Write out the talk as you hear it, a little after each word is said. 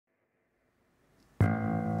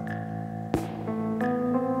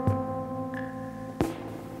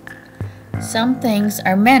Some things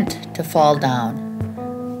are meant to fall down.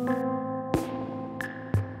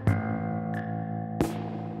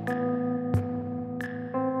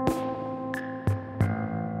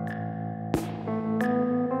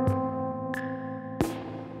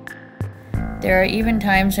 There are even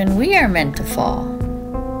times when we are meant to fall.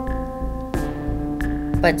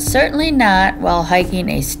 But certainly not while hiking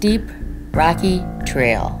a steep, rocky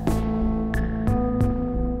trail.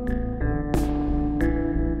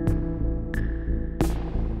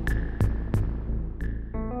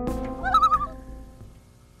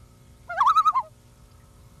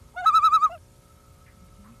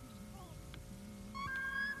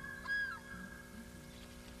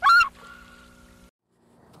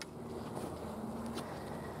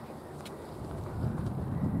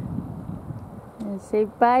 Say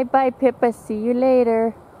bye-bye, Pippa. See you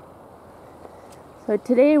later. So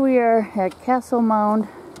today we are at Castle Mound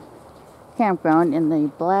Campground in the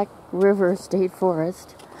Black River State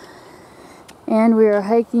Forest. And we are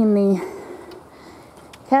hiking the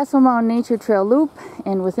Castle Mound Nature Trail loop.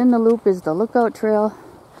 And within the loop is the Lookout Trail.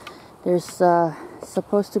 There's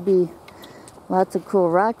supposed to be lots of cool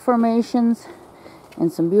rock formations and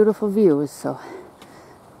some beautiful views. So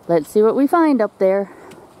let's see what we find up there.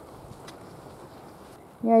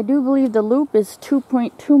 Yeah, I do believe the loop is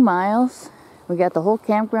 2.2 miles. We got the whole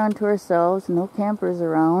campground to ourselves, no campers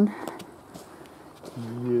around.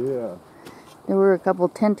 Yeah. There were a couple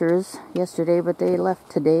tenters yesterday, but they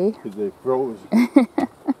left today. Because they froze.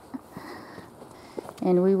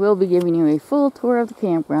 And we will be giving you a full tour of the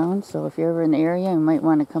campground, so if you're ever in the area, you might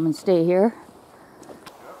want to come and stay here.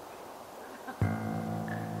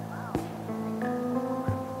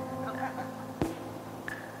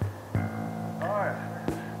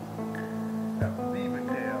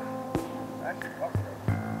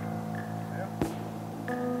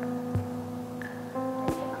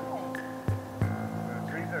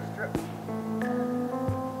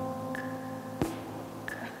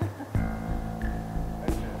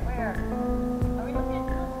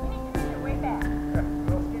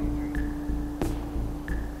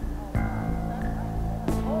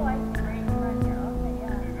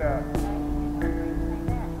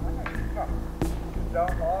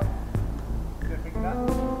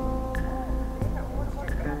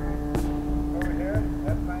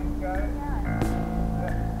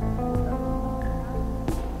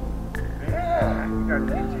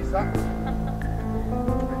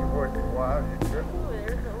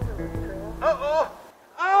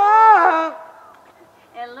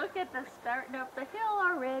 And look at the starting up the hill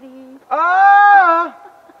already. Ah!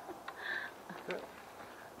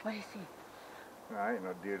 What do you see? I ain't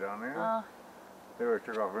no deer down there. Oh. They were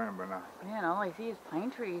took off running, but now. Man, all I see is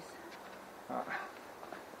pine trees.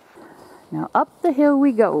 Now up the hill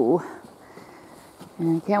we go.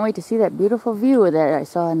 And I can't wait to see that beautiful view that I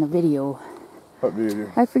saw in the video. What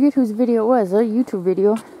video? I forget whose video it was, a YouTube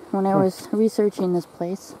video when I was researching this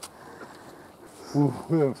place. Ooh,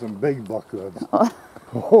 we have some big bucklets. Oh.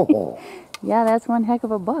 Oh. Yeah, that's one heck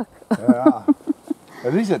of a buck. Yeah.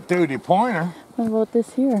 At least a 30 pointer. What about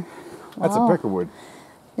this here? That's Wow. a peckerwood.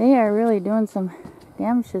 They are really doing some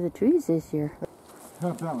damage to the trees this year.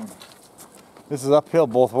 This is uphill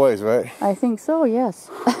both ways, right? I think so, yes.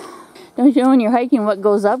 Don't you know when you're hiking, what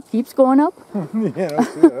goes up keeps going up? Yeah, I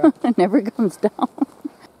see that. It never comes down.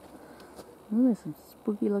 Ooh, there's some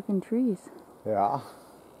spooky looking trees. Yeah.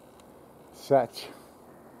 Such.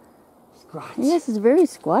 Squatch. Yes, it's very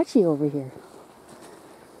squatchy over here.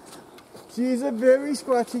 She's a very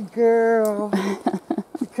squatchy girl.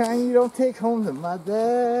 The kind you don't take home to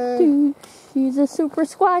mother. Dude, she's a super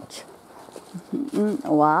squatch.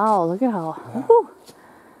 Wow, look at how. Yeah. Woo.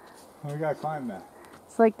 We gotta climb that.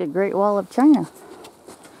 It's like the Great Wall of China.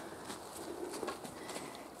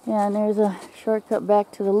 Yeah, and there's a shortcut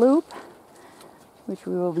back to the loop, which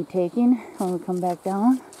we will be taking when we come back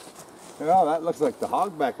down. You know, that looks like the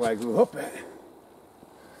hogback leg we up at.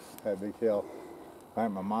 That big hill. Right,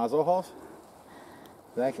 my Mazo house?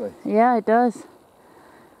 Exactly. Yeah, it does.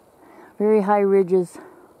 Very high ridges.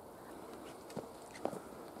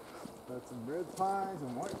 Got some red pines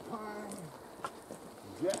and white pine.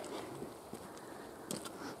 Jet.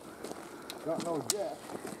 Got no jet.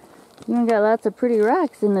 You even got lots of pretty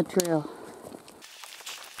rocks in the trail.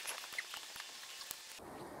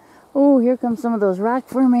 Oh, here come some of those rock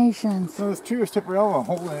formations. So this tree was tipping over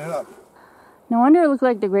holding it up. No wonder it looked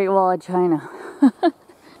like the Great Wall of China.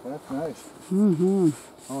 That's nice. Mm-hmm.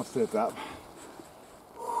 I'll sit up.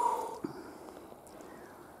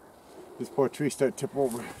 This poor tree started to tip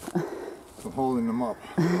over from holding them up.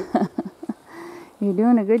 You're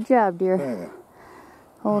doing a good job, dear. Yeah.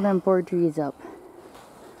 Hold them poor trees up.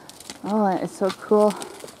 Oh, that is so cool.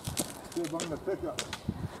 See if I'm gonna pick up.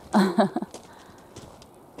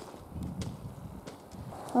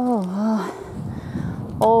 Oh, wow.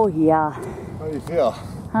 Oh yeah. How do you feel?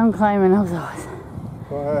 I'm climbing up those.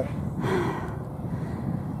 Go ahead.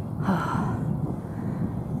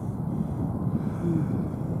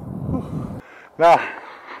 Now,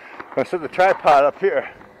 I'm gonna set the tripod up here.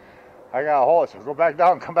 I got a hold, so go back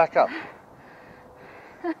down and come back up.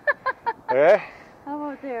 Okay? How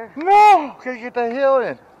about there? No! Gotta get the hill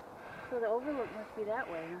in. So the overlook must be that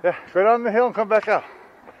way, huh? Yeah, go down the hill and come back up.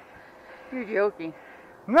 You're joking.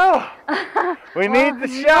 No! We need the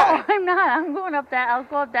shot. No, I'm not. I'm going up that. I'll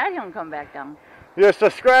go up that hill and come back down. Your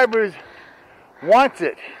subscribers want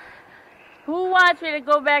it. Who wants me to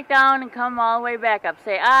go back down and come all the way back up?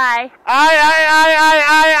 Say aye. I.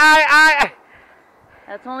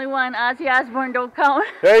 That's only one. Ozzy Osbourne don't count.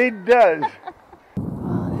 Yeah, he does.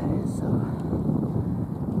 Wow, that is so...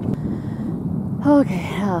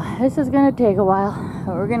 Okay, this is going to take a while.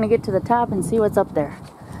 But we're going to get to the top and see what's up there.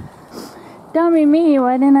 Dummy me,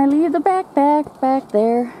 why didn't I leave the backpack back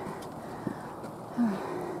there?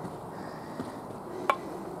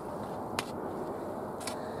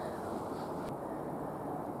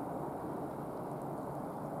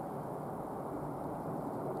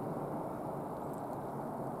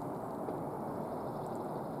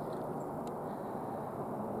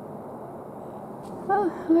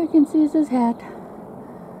 Oh, all I can see is his hat.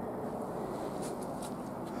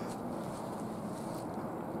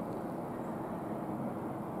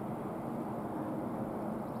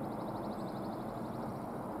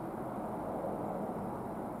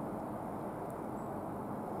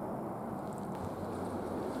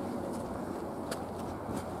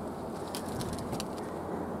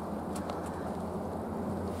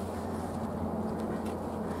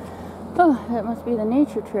 Oh, that must be the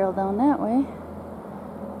nature trail down that way.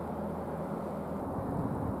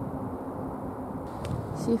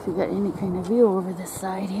 See if we got any kind of view over this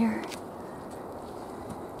side here.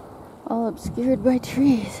 All obscured by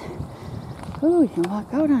trees. Oh, you can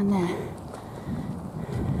walk out on that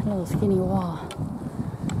little skinny wall.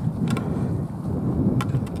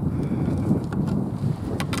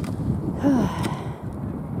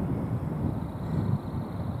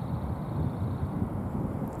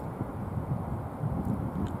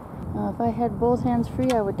 If I had both hands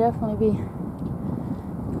free, I would definitely be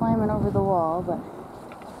climbing over the wall, but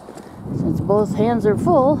since both hands are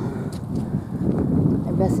full,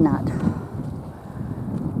 I best not.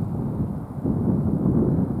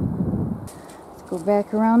 Let's go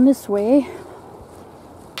back around this way.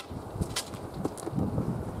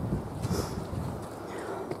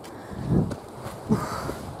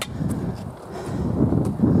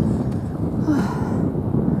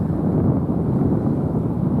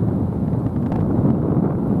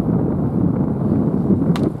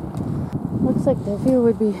 Looks like the view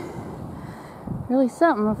would be really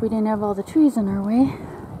something if we didn't have all the trees in our way.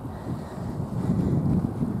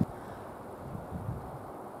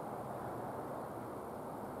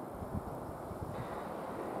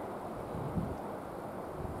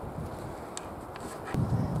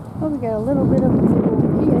 Well, we got a little bit of a view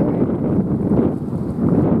over here.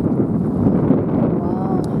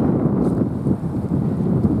 Wow.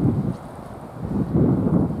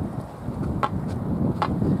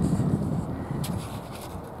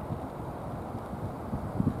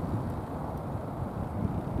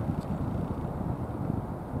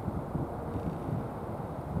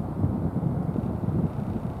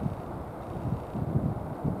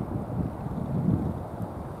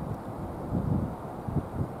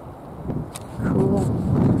 Cool.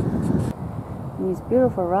 And these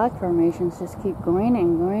beautiful rock formations just keep going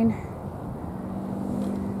and going.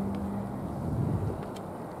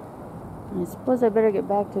 I suppose I better get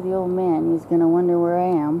back to the old man. He's gonna wonder where I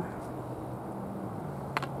am.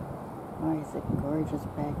 Oh, is it gorgeous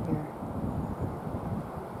back here.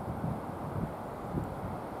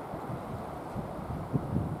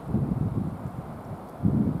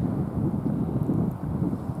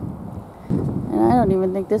 And I don't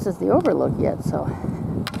even think this is the overlook yet, so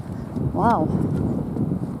wow.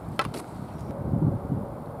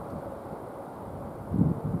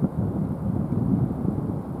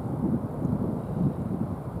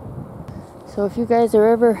 So if you guys are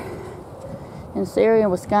ever in this area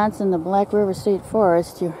in Wisconsin, the Black River State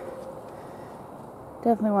Forest, you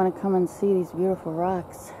definitely want to come and see these beautiful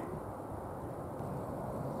rocks.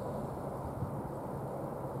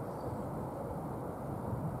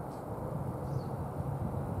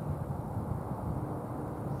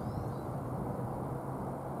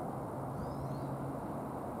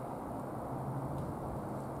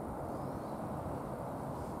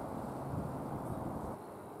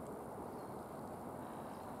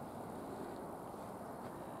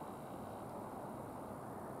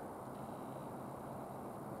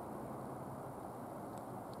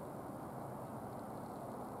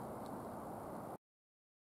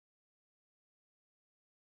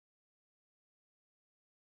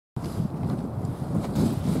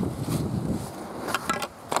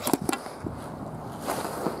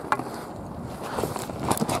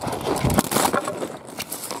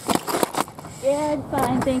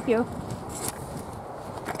 fine, thank you.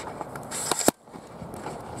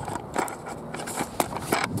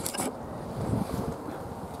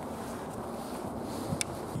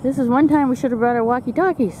 This is one time we should have brought our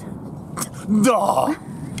walkie-talkies. Duh.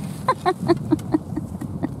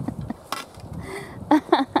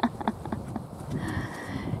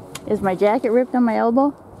 Is my jacket ripped on my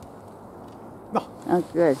elbow? No. Oh,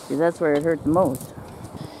 good, because that's where it hurt the most.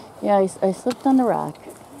 Yeah, I slipped on the rock.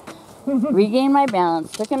 Regained my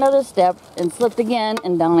balance, took another step, and slipped again,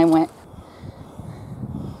 and down I went.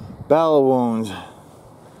 Battle wounds.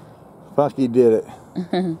 Funky did it.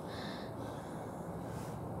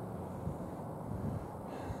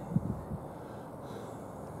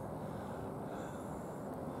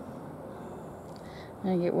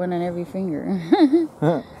 I get one on every finger.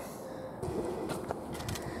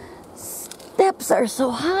 Steps are so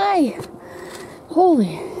high.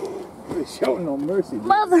 Holy. They're showing no mercy. Dude.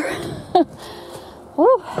 Mother.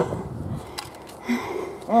 Oh.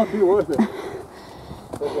 Oh, it'll be worth it.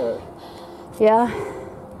 Look at it. Yeah.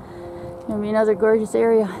 Gonna be another gorgeous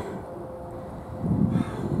area.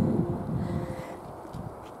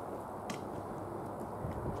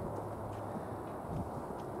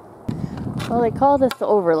 Well, they call this the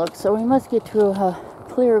Overlook, so we must get to a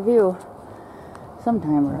clear view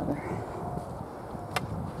sometime or other.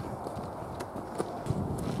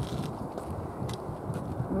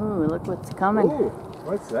 Ooh, look what's coming. Ooh,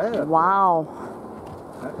 what's that? Wow.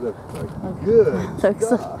 That looks like good.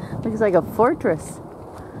 Looks like a fortress.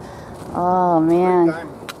 Oh, man.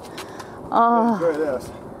 Oh. Enjoy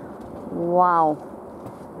this. Wow.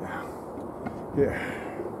 Yeah. Here.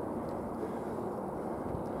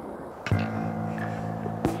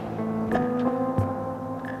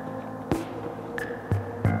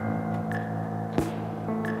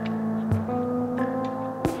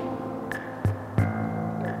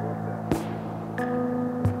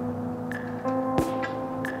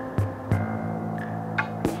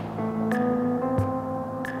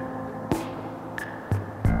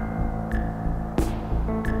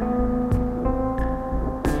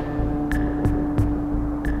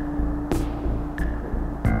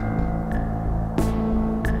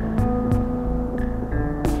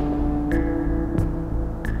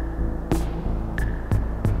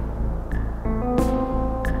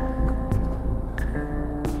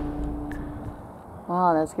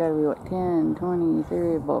 Wow, that's got to be what, 10, 20,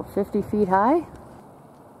 30, about 50 feet high?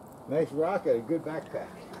 Nice rock and a good backpack.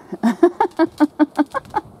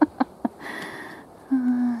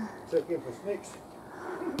 Check in for snakes.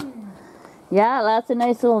 Yeah, lots of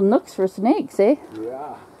nice little nooks for snakes, eh?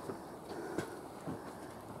 Yeah.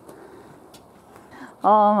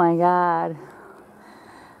 Oh my God.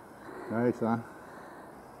 Nice, huh?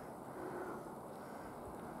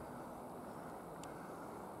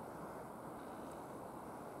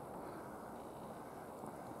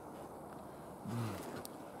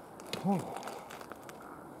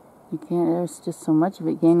 You can't, there's just so much of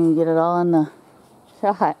it, you can't even get it all on the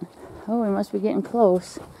shot. Oh, we must be getting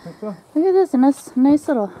close. Look at this, a nice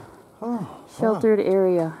little sheltered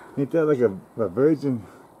area. Ain't that like a virgin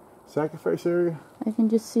sacrifice area? I can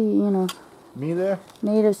just see, you know, Me there?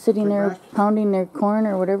 natives sitting there pounding their corn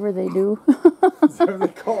or whatever they do. Is that what they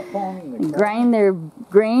call pounding the corn? Grind their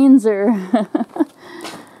grains or... He's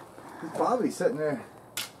probably sitting there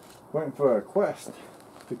waiting for a quest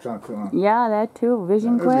to come to him. Yeah, that too,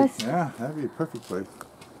 Vision Quest. Yeah, that'd be a perfect place.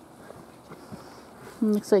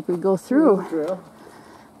 Looks like we go through. Trail.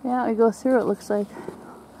 Yeah, we go through, it looks like. Is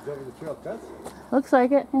that where the trail cuts? Looks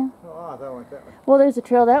like it, yeah. Oh, that went that way. Well, there's a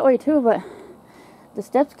trail that way too, but the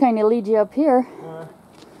steps kind of lead you up here.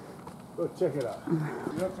 Go check it out.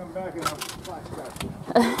 You'll come back and I'll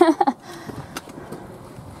flashback.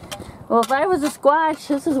 Well, if I was a squash,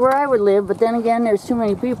 this is where I would live, but then again, there's too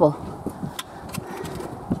many people.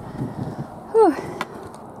 Whew.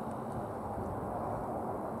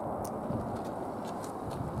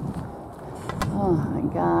 Oh my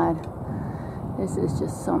God. This is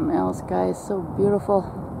just something else, guys. So beautiful.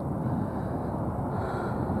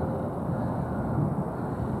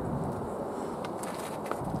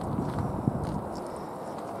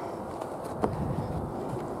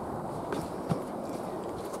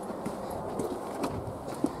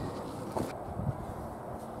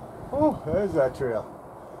 Oh, there's that trail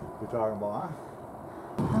you're talking about, huh?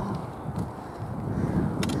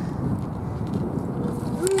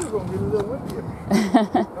 Ooh, it's going to be a little windy up here.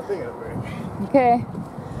 I'm taking a break. Okay.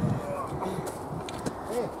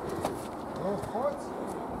 Hey, those points?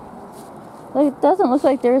 Look, it doesn't look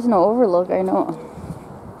like there is no overlook, I know.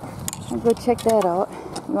 I'll go check that out.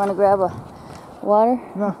 You want to grab a water?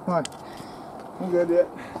 No, fine. I'm good yet.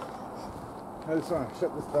 I I just want to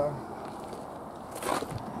shut this down.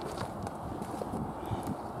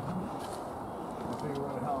 I'll figure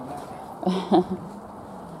out how I'm at.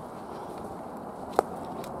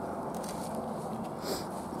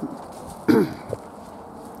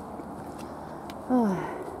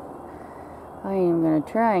 I am going to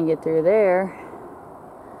try and get through there.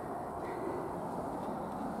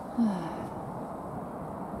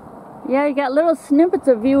 Yeah, you got little snippets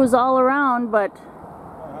of views all around, but...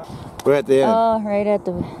 We're at the end. Oh, right at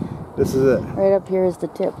the... This is it. Right up here is the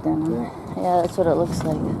tip then. Yeah, that's what it looks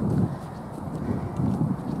like.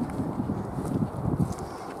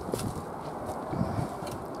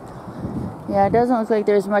 Yeah, it doesn't look like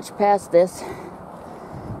there's much past this.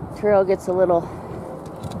 Trail gets a little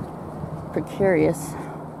precarious.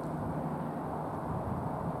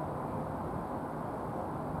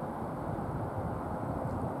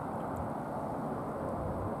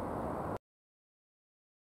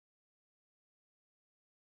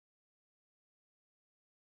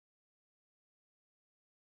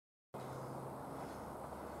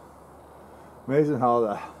 Amazing how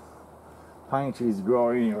the pine trees grow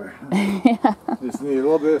anywhere. Yeah. Just need a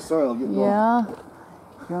little bit of soil to get going. Yeah.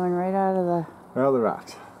 Growing right out of the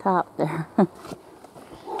rocks. top there.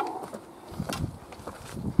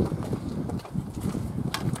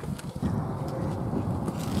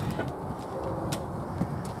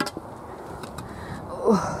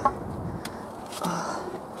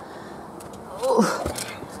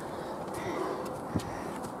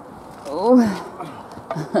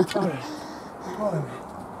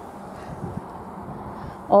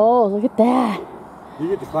 Oh, look at that. You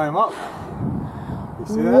get to climb up. You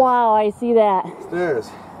see that? Wow, I see that. Stairs.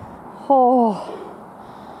 Oh.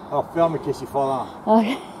 I'll film in case you fall down.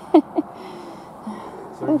 Okay.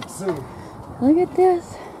 So you can see. Look at this.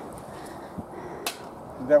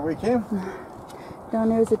 Is that where you came? Down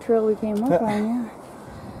there's the trail we came up on,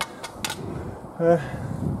 yeah.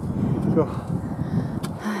 Go.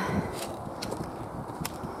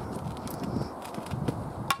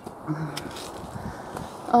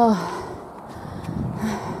 Oh.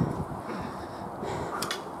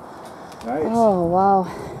 Nice. Oh, wow.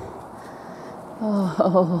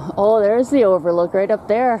 Oh, there's the overlook right up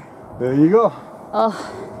there. There you go. Oh.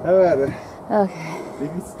 Have at it. Okay. You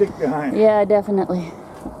can stick behind. Yeah, definitely.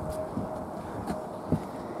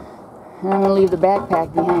 And I'm going to leave the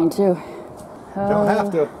backpack behind, too. Don't have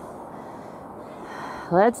to.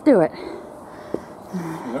 Let's do it.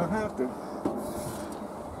 You don't have to.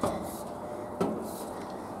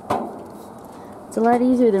 It's a lot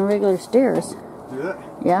easier than regular stairs. Do that?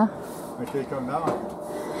 Yeah? Make sure you come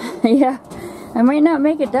down. Yeah. I might not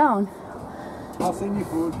make it down. I'll send you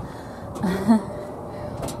food.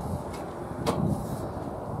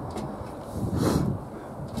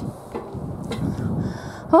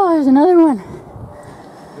 Oh, there's another one.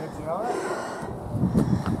 Didn't you know that?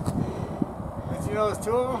 Didn't you know there's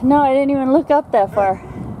two of them? No, I didn't even look up that far.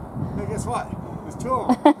 Hey, guess what? There's two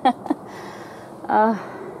of them.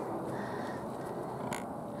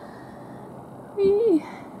 Whee.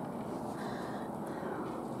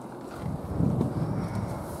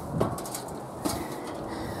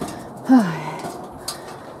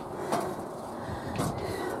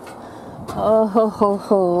 Oh, ho, ho,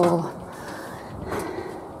 ho.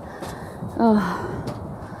 Oh.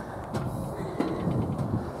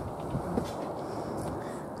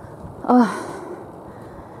 Oh.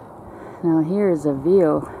 Now here's a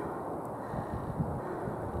view.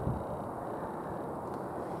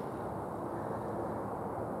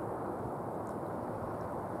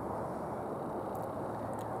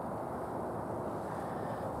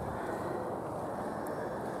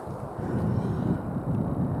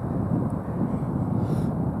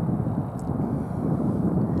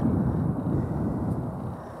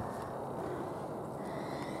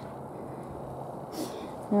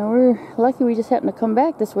 Now we're lucky we just happened to come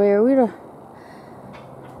back this way, or we'd have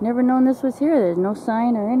never known this was here. There's no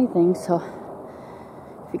sign or anything, so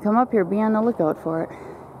if you come up here, be on the lookout for it.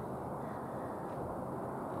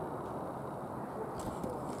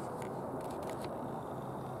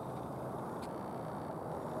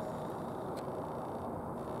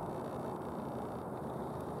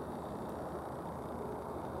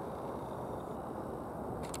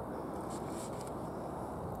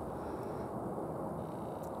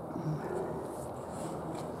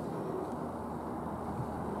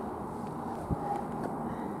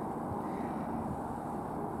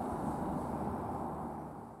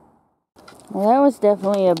 Well, that was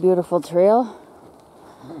definitely a beautiful trail.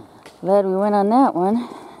 Glad we went on that one.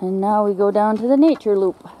 And now we go down to the nature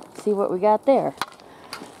loop. See what we got there.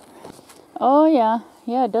 Oh yeah.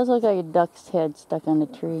 Yeah, it does look like a duck's head stuck on the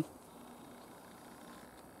tree.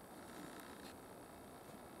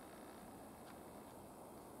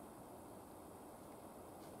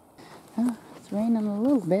 It's raining a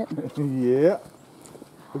little bit. Yeah.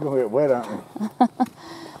 We're going to get wet, aren't we?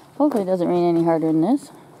 Hopefully it doesn't rain any harder than this.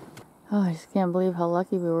 Oh, I just can't believe how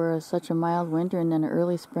lucky we were with such a mild winter and then an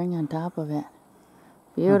early spring on top of it.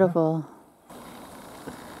 Beautiful.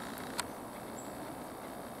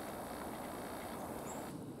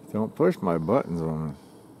 Don't push my buttons on me.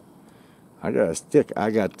 I got a stick. I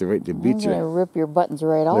got the right to beat I'm you. gonna rip your buttons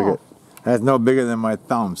right Look off. at, that's no bigger than my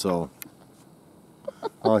thumb, so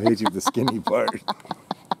I'll hit you with the skinny part.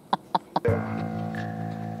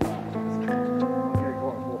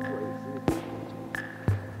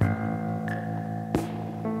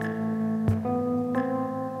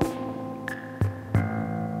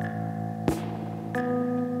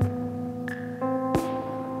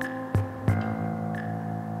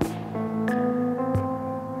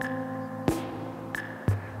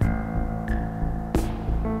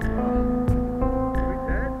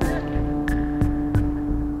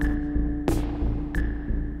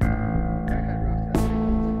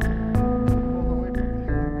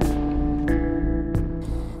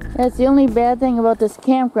 That's the only bad thing about this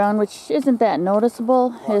campground, which isn't that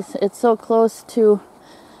noticeable, is it's so close to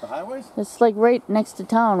The highways? It's like right next to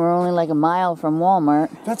town. We're only like a mile from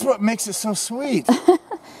Walmart. That's what makes it so sweet.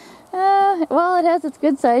 Well, it has its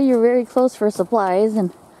good side. You're very close for supplies,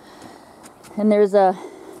 and there's a,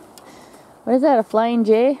 what is that, a Flying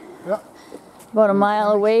J? Yeah. About a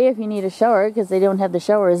mile away if you need a shower, because they don't have the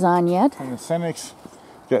showers on yet. And the Scenics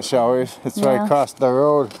get showers. It's Yeah. right across the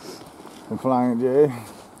road from Flying J.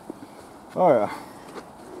 Oh yeah.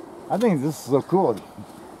 I think this is so cool.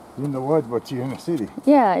 You're in the woods, but you're in the city.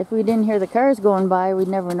 Yeah, if we didn't hear the cars going by, we'd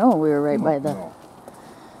never know we were right by the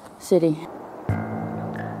city.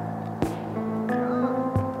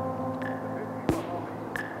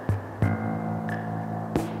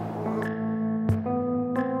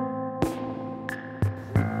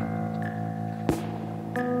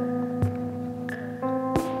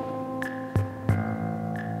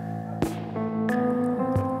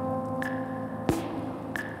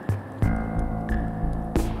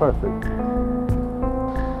 Perfect.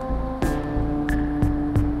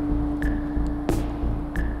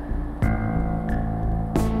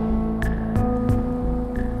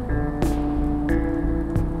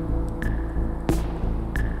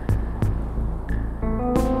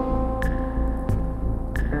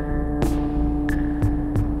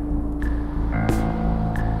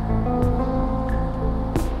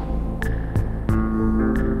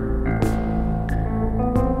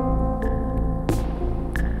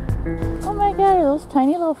 Those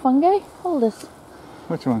tiny little fungi? Hold this.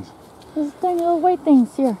 Which ones? Those tiny little white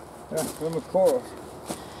things here. Yeah, little corals.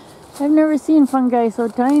 I've never seen fungi so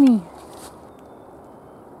tiny.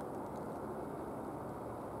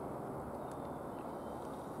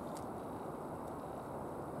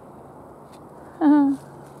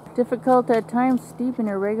 Difficult at times, steep and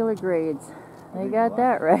irregular grades. They got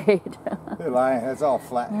that right. They're lying. It's all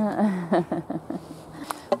flat.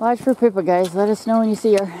 Watch for Pippa, guys. Let us know when you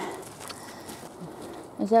see her.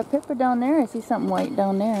 Is that Pippa down there? I see something white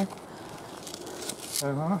down there.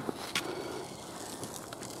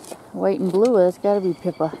 White and blue. That's got to be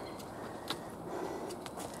Pippa.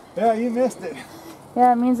 Yeah, you missed it.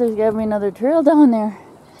 Yeah, it means there's got to be another trail down there.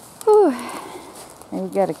 Whew. And we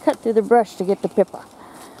got to cut through the brush to get to Pippa.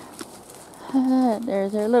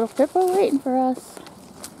 There's our little Pippa waiting for us.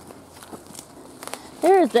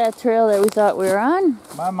 There's that trail that we thought we were on.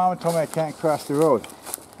 My mama told me I can't cross the road.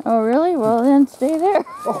 Oh, really? Well, then stay there.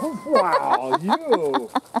 Oh, wow, you.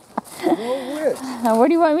 No witch. What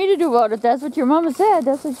do you want me to do about it? That's what your mama said.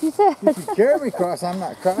 That's what she said. If you carry me across, I'm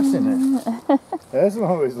not crossing it. That's what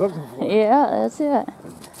I was looking for. Yeah, that's it.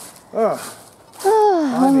 Oh,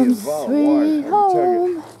 I Home need a bottle of water. sweet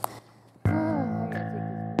home.